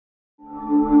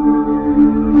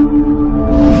Kwa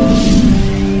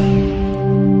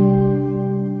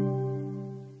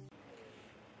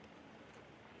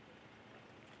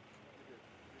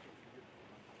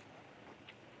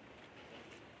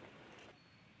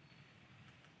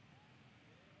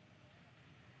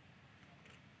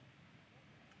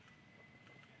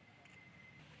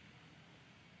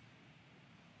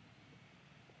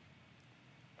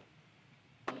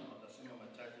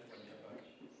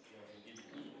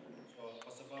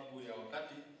sababu ya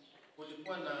wakati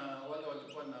kulikuwa na wale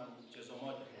walikuwa na mchezo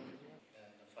moja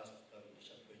nafasi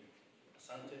tutarudisha kwenye.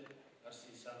 Asante.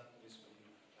 Merci sana.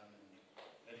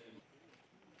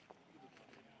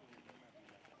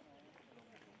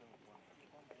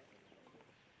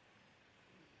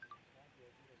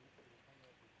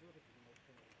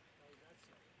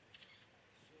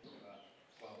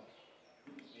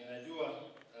 Ninajua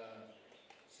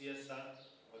siasa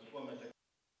walikuwa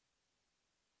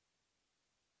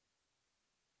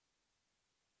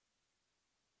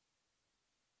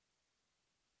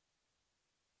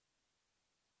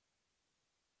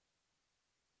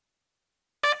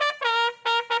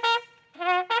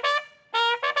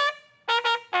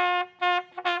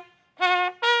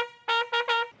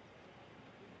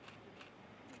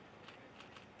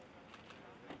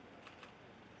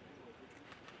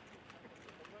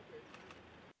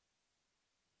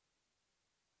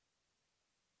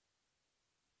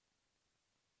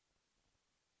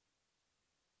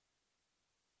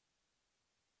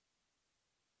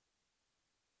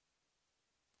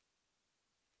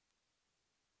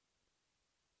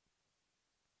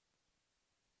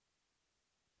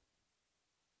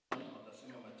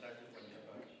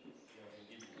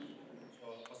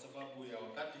kwa sababu ya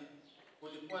wakati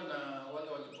kulikuwa na wale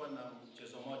walikuwa na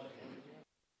mchezo moja.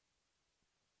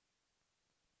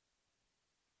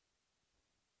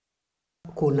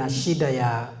 Kuna shida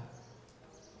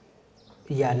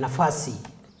ya nafasi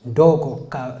ndogo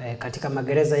katika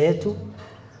magereza yetu,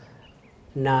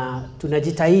 na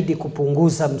tunajitahidi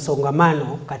kupunguza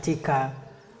msongamano katika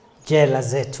jela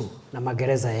zetu na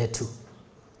magereza yetu.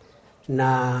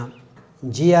 Na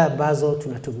njia ambazo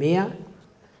tunatumia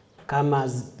kama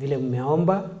vile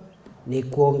mmeomba ni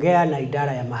kuongea na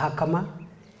idara ya mahakama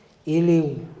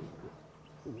ili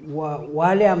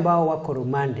wale ambao wako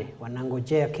rumande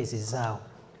wanangojea kesi zao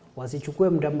wasichukue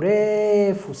muda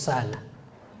mrefu sana.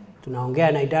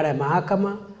 Tunaongea na idara ya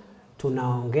mahakama,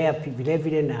 tunaongea vile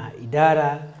vile na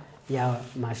idara ya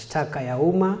mashtaka ya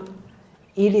umma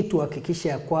ili tuhakikishe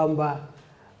ya kwamba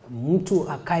mtu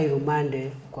akai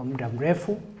rumande kwa muda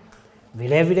mrefu.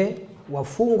 Vile vile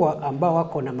wafungwa ambao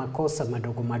wako na makosa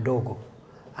madogo madogo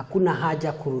hakuna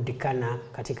haja kurudikana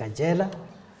katika jela.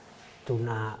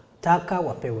 Tunataka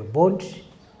wapewe bond,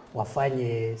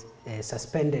 wafanye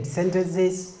suspended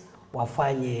sentences,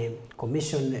 wafanye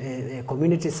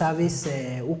community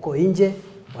service huko nje,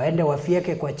 waende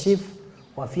wafieke kwa chief,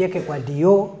 wafieke kwa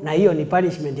DO, na hiyo ni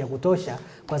punishment ya kutosha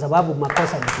kwa sababu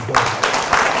makosa ni kidogo.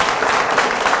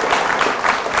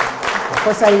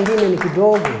 Makosa ingine ni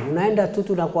kidogo, unaenda tu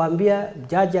tunakuambia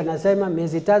jaji anasema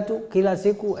miezi 3 kila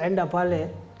siku enda pale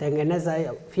tengeneza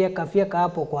fieka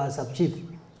hapo kwa sub chief.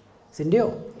 Si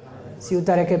ndio? Si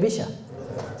utarekebisha?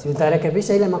 Si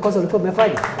utarekebisha ile makosa ulikuwa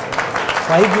umefanya?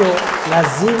 Kwa hivyo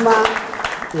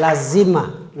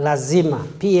lazima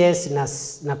PS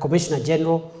na Commissioner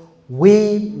General,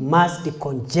 we must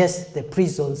decongest the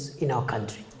prisons in our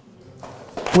country.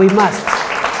 We must.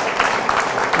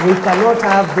 We cannot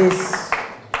have this,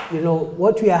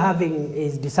 what we are having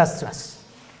is disastrous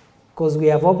because we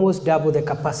have almost double the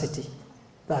capacity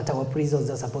that our prisons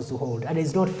are supposed to hold. And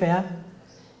it's not fair.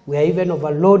 We are even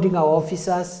overloading our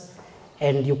officers,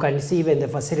 and you can see even the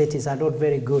facilities are not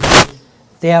very good.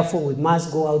 Therefore, we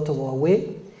must go out of our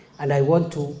way, and I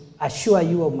want to assure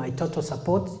you of my total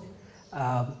support,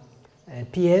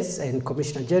 PS and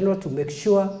Commissioner General, to make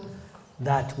sure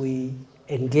that we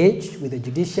engage with the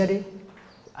judiciary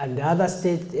and the other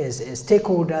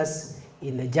stakeholders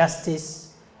in the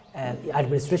justice,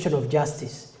 administration of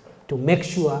justice, to make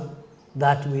sure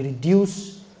that we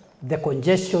reduce the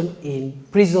congestion in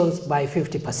prisons by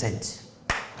 50%.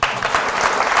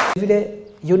 Vile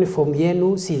uniform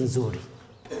yenu si nzuri,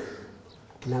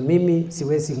 na mimi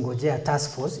siwezi ngojea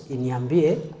task force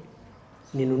iniambie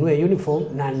ninunue uniform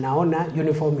na naona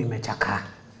uniform imechakaa.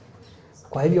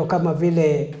 Kwa hivyo kama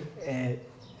vile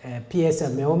PS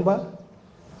ameomba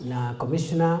na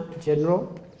Commissioner General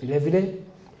vile vile,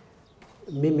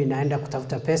 mimi naenda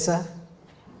kutafuta pesa.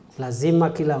 Lazima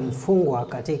kila mfungwa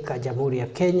katika Jamhuri ya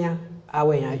Kenya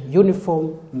awe na uniform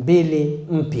 2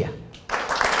 mpya.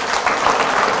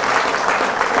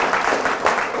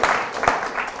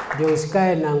 ndio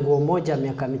usikae na nguo moja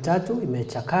miaka mitatu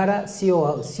imechakara.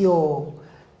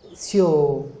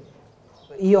 Sio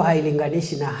hiyo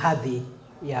hailinganishi na hadhi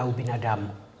ya ubinadamu.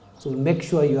 So make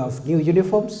sure you have new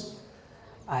uniforms.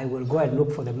 I will go and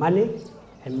look for the money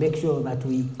and make sure that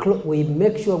we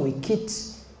make sure we kit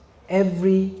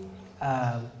every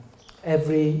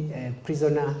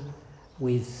prisoner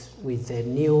with the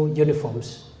new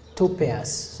uniforms, 2 pairs,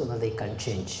 so that they can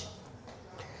change.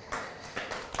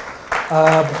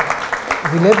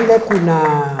 Vile vile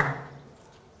kuna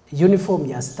uniform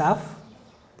ya staff.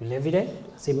 Vile vile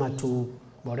lazima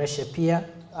tuboreshe pia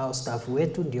au staff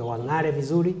wetu ndio wang'are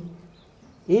vizuri,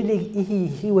 ili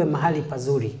hiwe mahali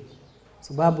pazuri,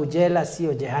 sababu jela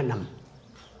sio jehanamu.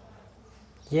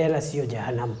 Jela sio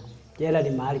jehanamu. Jela ni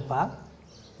mahali pa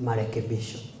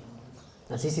marekebisho.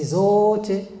 Na sisi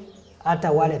zote,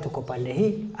 hata wale tuko pande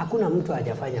hii, hakuna mtu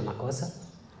hajafanya makosa.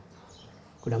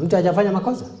 Kuna mtu hajafanya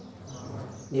makosa?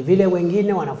 Ni vile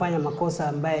wengine wanafanya makosa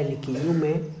ambaye ni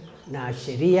kinyume na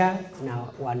sheria na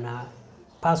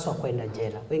wanapaswa kwenda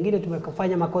jela. Wengine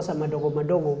tumefanya makosa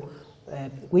madogo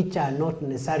which are not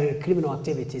necessarily criminal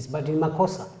activities, but ni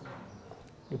makosa.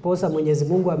 Ndiposa Mwenyezi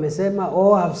Mungu amesema,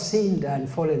 "Oh, I've sinned and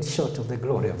fallen short of the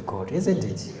glory of God." Isn't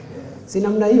it? Si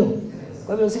namna hiyo.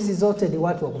 Kwa hivyo sisi zote ni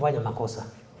watu wa kufanya makosa.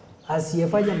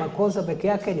 Asiyefanya makosa peke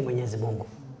yake ni Mwenyezi Mungu.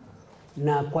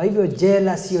 Na kwa hivyo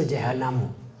jela sio jehanamu.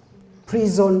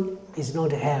 Prison is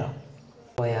not hell.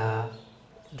 Ya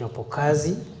jopo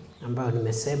kazi ambayo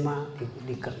nimesema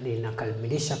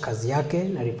linakamilisha kazi yake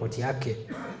na ripoti yake.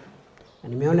 Na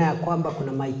nimeona ya kwamba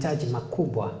kuna mahitaji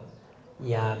makubwa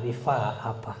ya vifaa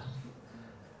hapa.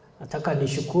 Nataka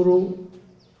nishukuru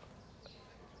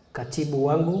katibu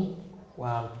wangu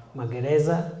wa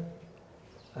magereza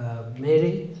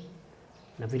Mary,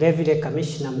 na vile vile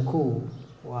kamishna mkuu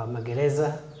wa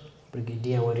magereza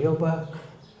Brigedia Warioba,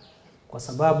 kwa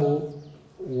sababu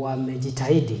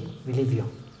wamejitahidi vilivyo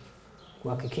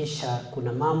kuhakikisha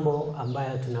kuna mambo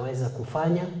ambayo tunaweza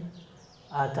kufanya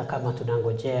hata kama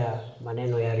tunangojea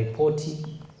maneno ya ripoti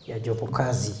ya jopo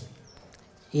kazi,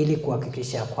 ili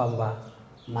kuhakikisha kwamba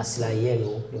maslahi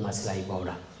yenu ni maslahi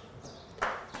bora.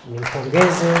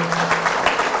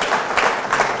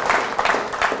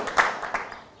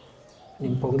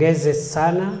 Nimpongeze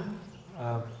sana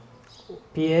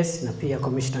PS na pia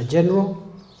Commissioner General,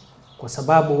 kwa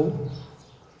sababu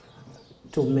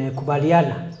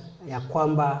tumekubaliana ya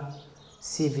kwamba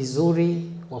si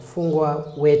vizuri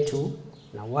wafungwa wetu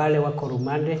na wale wako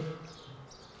rumande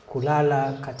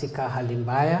kulala katika hali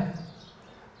mbaya,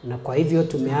 na kwa hivyo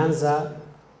tumeanza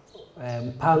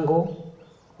mpango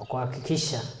wa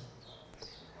kuhakikisha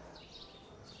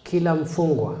kila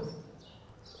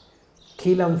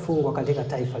mfungwa katika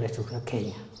taifa letu la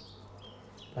Kenya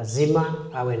lazima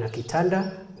awe na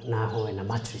kitanda na awe na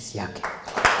mattress yake.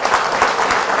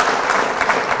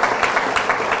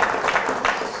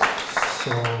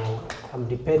 So I'm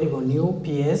depending on you,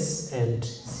 PS and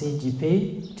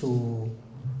CGP, to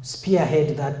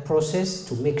spearhead that process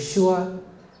to make sure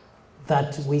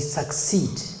that we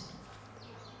succeed.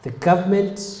 The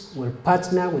government will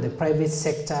partner with the private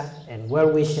sector and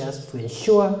well-wishers to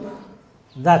ensure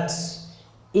that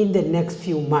in the next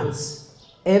few months,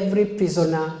 every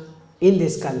prisoner in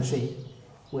this country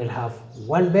will have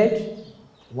 1 bed,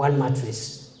 1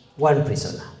 mattress, 1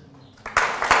 prisoner.